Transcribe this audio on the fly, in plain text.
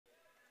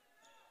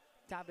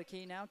Top of the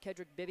key now,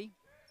 Kedrick Bibby.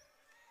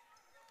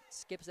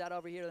 Skips out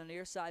over here to the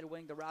near side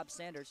wing to Rob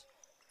Sanders.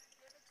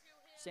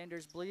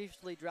 Sanders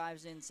briefly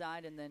drives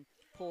inside and then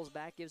pulls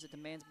back, gives it to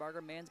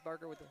Mansbarger.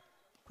 Mansbarger with a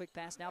quick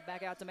pass now,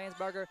 back out to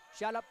Mansbarger.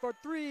 Shot up for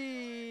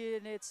three,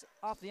 and it's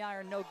off the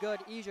iron, no good.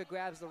 Ija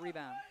grabs the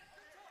rebound.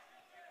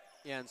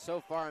 Yeah, and so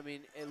far, I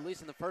mean, at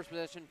least in the first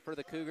possession for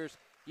the Cougars,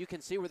 you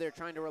can see where they're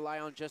trying to rely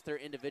on just their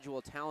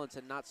individual talents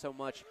and not so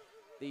much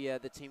the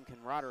team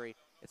camaraderie.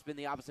 It's been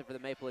the opposite for the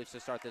Maple Leafs to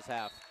start this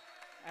half.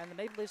 And the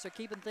Maple Leafs are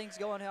keeping things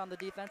going on the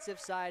defensive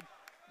side.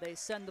 They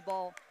send the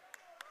ball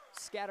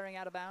scattering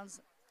out of bounds.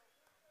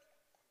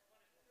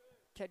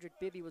 Kedrick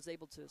Bibby was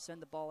able to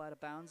send the ball out of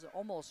bounds,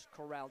 almost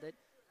corralled it.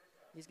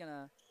 He's going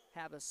to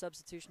have a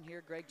substitution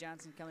here. Greg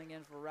Johnson coming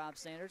in for Rob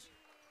Sanders.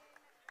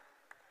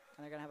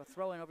 And they're going to have a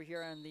throw-in over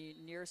here on the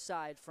near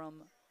side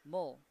from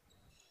Mull.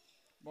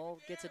 Mull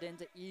gets it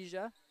into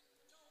Ija.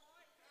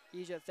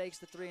 Ija fakes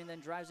the three and then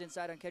drives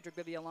inside on Kedrick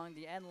Bibby along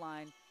the end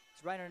line.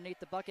 It's right underneath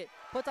the bucket.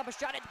 Puts up a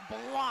shot. It's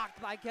blocked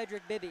by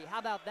Kedrick Bibby. How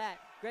about that?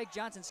 Greg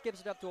Johnson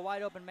skips it up to a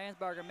wide-open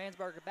Mansbarger.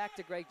 Mansbarger back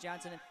to Greg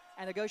Johnson,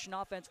 and the Goshen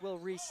offense will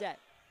reset.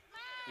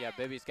 Yeah,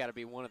 Bibby's got to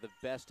be one of the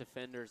best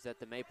defenders that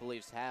the Maple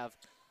Leafs have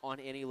on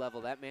any level.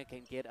 That man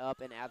can get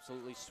up and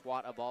absolutely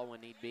swat a ball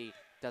when need be.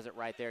 Does it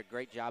right there.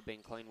 Great job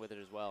being clean with it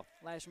as well.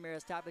 Elias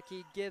Ramirez, top of the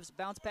key, gives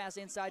bounce pass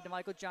inside to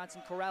Michael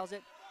Johnson, corrals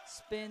it,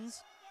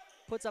 spins,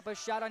 puts up a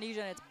shot on Ija,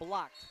 and it's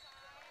blocked.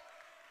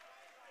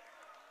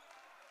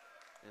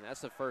 And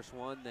that's the first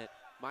one that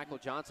Michael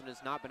Johnson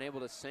has not been able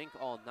to sink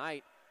all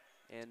night.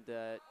 And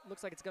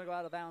looks like it's going to go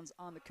out of bounds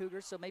on the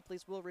Cougars, so Maple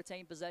Leafs will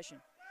retain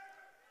possession.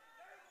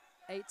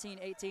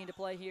 18-18 to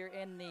play here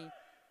in the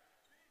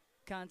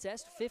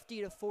contest.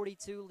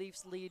 50-42,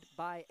 Leafs lead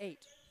by 8.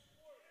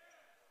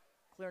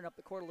 Clearing up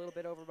the court a little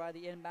bit over by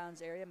the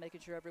inbounds area,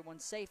 making sure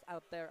everyone's safe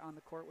out there on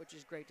the court, which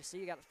is great to see.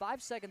 You got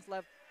 5 seconds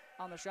left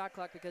on the shot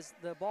clock because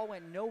the ball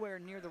went nowhere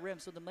near the rim,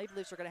 so the Maple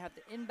Leafs are going to have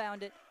to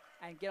inbound it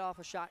and get off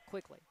a shot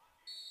quickly.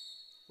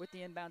 With the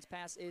inbounds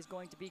pass is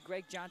going to be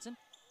Greg Johnson.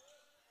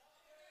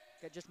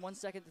 Got just 1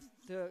 second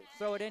to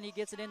throw it in. He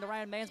gets it into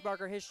Ryan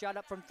Mansbarger. His shot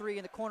up from three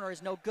in the corner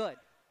is no good.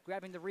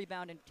 Grabbing the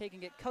rebound and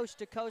taking it coast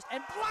to coast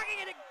and blocking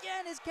it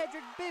again is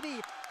Kedrick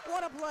Bibby.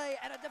 What a play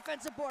and a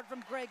defensive board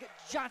from Greg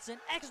Johnson.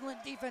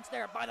 Excellent defense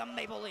there by the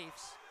Maple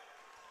Leafs.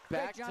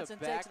 Greg Johnson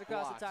takes it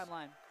across the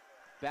timeline.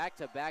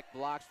 Back-to-back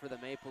blocks for the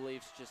Maple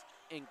Leafs. Just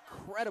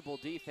incredible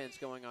defense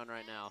going on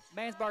right now.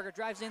 Mansbarger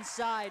drives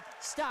inside,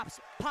 stops,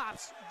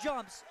 pops,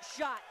 jumps,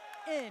 shot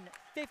in.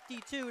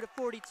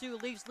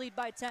 52-42. Leafs lead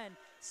by 10.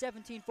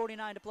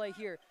 17:49 to play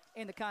here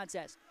in the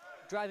contest.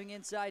 Driving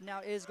inside now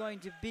is going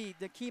to be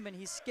McKeeman.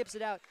 He skips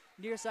it out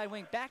near side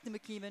wing. Back to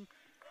McKeeman.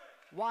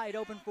 Wide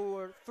open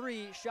for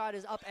three. Shot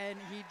is up and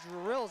he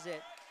drills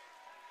it.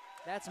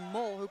 That's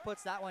Mull who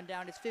puts that one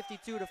down. It's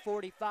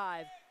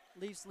 52-45.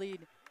 Leafs lead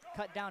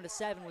cut down to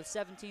 7 with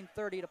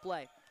 17:30 to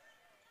play.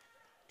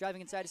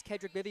 Driving inside is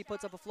Kedrick Bibby.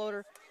 Puts up a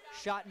floater.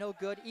 Shot no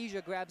good.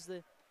 Ija grabs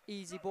the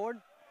easy board.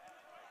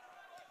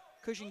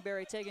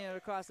 Cushingberry taking it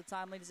across the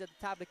timeline. He's at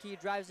the top of the key.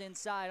 Drives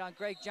inside on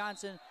Greg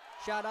Johnson.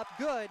 Shot up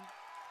good.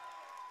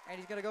 And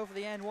he's going to go for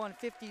the end one,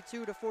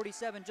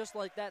 52-47. Just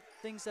like that,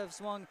 things have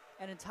swung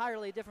an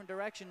entirely different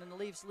direction, and the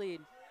Leafs lead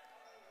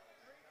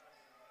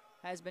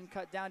has been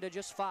cut down to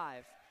just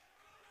 5.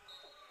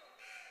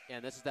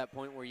 And this is that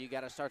point where you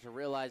got to start to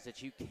realize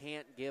that you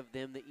can't give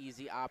them the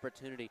easy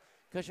opportunity.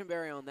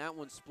 Cushionberry on that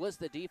one splits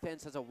the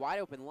defense, has a wide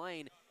open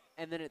lane,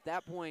 and then at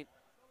that point,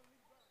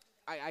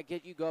 I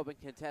get you go up and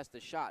contest the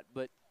shot,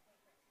 but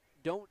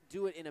don't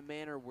do it in a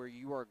manner where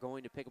you are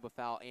going to pick up a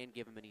foul and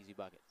give him an easy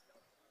bucket.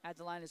 At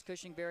the line is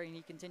Cushingberry, and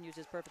he continues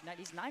his perfect night.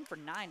 He's 9 for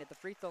 9 at the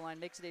free throw line,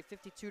 makes it a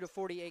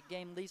 52-48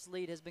 game. Leafs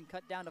lead has been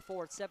cut down to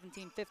 4.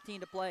 17-15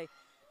 to play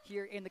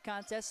here in the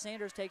contest.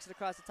 Sanders takes it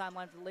across the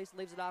timeline for the Leafs,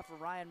 leaves it off for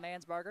Ryan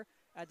Mansbarger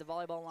at the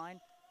volleyball line.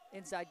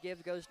 Inside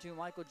give goes to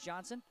Michael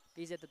Johnson.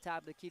 He's at the top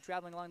of the key,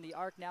 traveling along the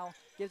arc now.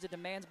 Gives it to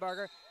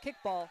Mansbarger.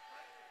 Kickball.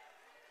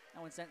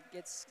 That one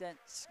gets sent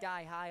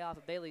sky high off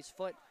of Bailey's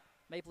foot.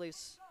 Maple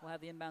Leafs will have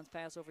the inbounds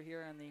pass over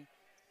here on the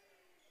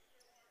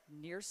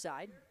near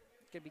side.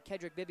 It's going to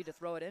be Kedrick Bibby to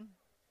throw it in.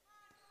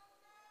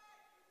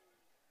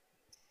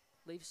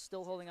 Leafs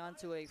still holding on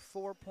to a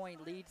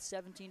 4-point lead,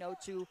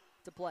 17:02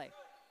 to play.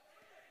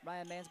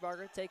 Ryan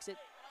Mansbarger takes it,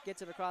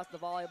 gets it across the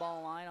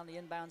volleyball line on the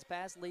inbounds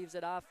pass, leaves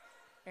it off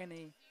in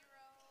the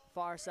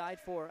far side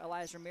for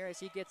Elias Ramirez.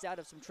 He gets out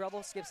of some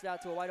trouble, skips it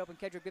out to a wide open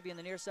Kedrick Bibby in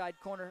the near side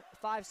corner.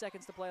 5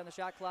 seconds to play on the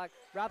shot clock.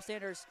 Rob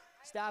Sanders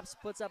stops,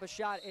 puts up a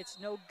shot. It's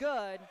no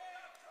good.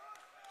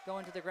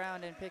 Going to the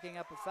ground and picking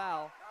up a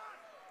foul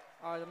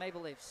are the Maple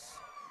Leafs.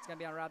 It's going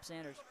to be on Rob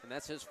Sanders. And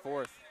that's his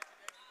 4th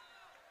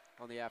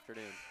on the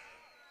afternoon.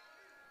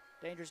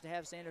 Dangerous to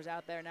have Sanders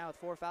out there now with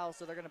 4 fouls,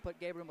 so they're going to put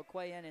Gabriel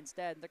McQuay in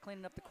instead. They're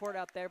cleaning up the court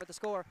out there, but the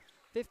score,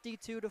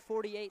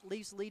 52-48.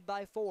 Leafs lead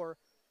by 4.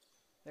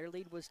 Their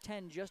lead was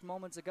 10 just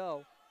moments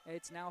ago.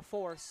 It's now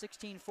 4,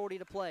 16:40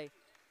 to play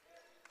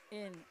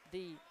in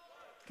the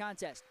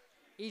contest.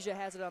 Ija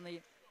has it on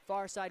the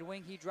far side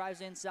wing. He drives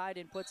inside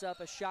and puts up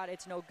a shot.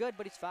 It's no good,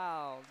 but he's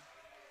fouled.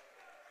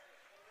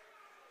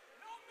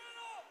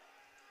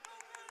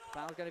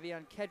 Foul's going to be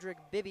on Kedrick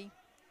Bibby.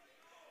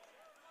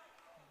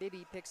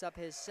 Bibby picks up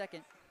his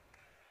second.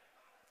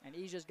 And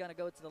Isia's going to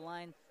go to the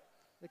line.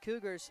 The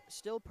Cougars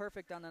still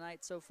perfect on the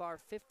night so far,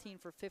 15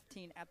 for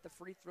 15 at the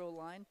free throw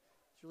line.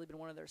 It's really been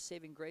one of their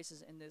saving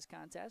graces in this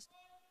contest.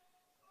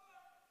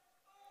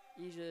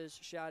 Isia's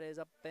shot is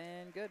up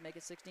and good. Make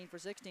it 16 for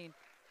 16.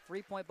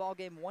 3-point ball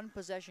game,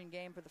 1-possession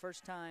game for the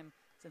first time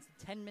since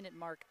the 10-minute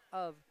mark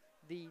of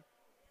the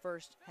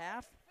first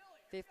half.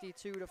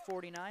 52 to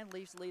 49.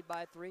 Leafs lead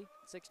by 3.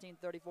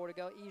 16:34 to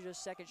go. Isia's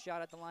second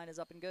shot at the line is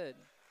up and good.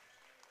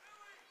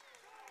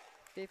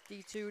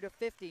 52 to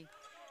 50.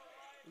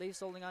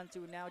 Leafs holding on to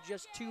now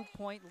just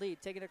 2-point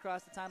lead. Taking it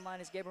across the timeline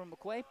is Gabriel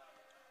McQuay.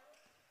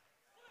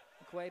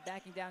 McQuay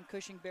backing down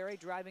Cushingberry,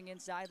 driving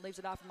inside, leaves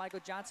it off for Michael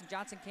Johnson.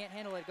 Johnson can't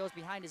handle it. It goes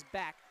behind his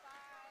back.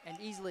 And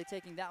easily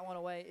taking that one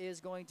away is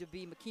going to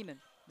be McKeeman.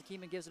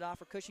 McKeeman gives it off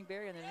for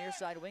Cushingberry, and then near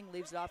side wing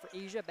leaves it off for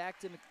Isia. Back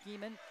to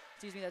McKeeman.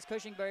 That's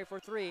Cushingberry for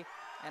 3,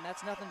 and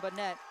that's nothing but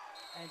net.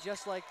 And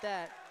just like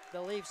that,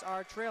 the Leafs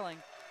are trailing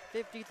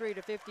 53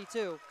 to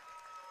 52.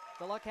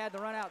 The luck had to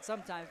run out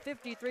sometime.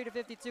 53 to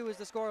 52 is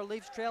the score.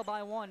 Leafs trail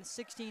by 1,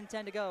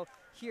 16-10 to go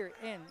here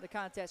in the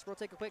contest. We'll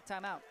take a quick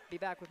timeout. Be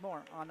back with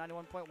more on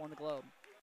 91.1 The Globe.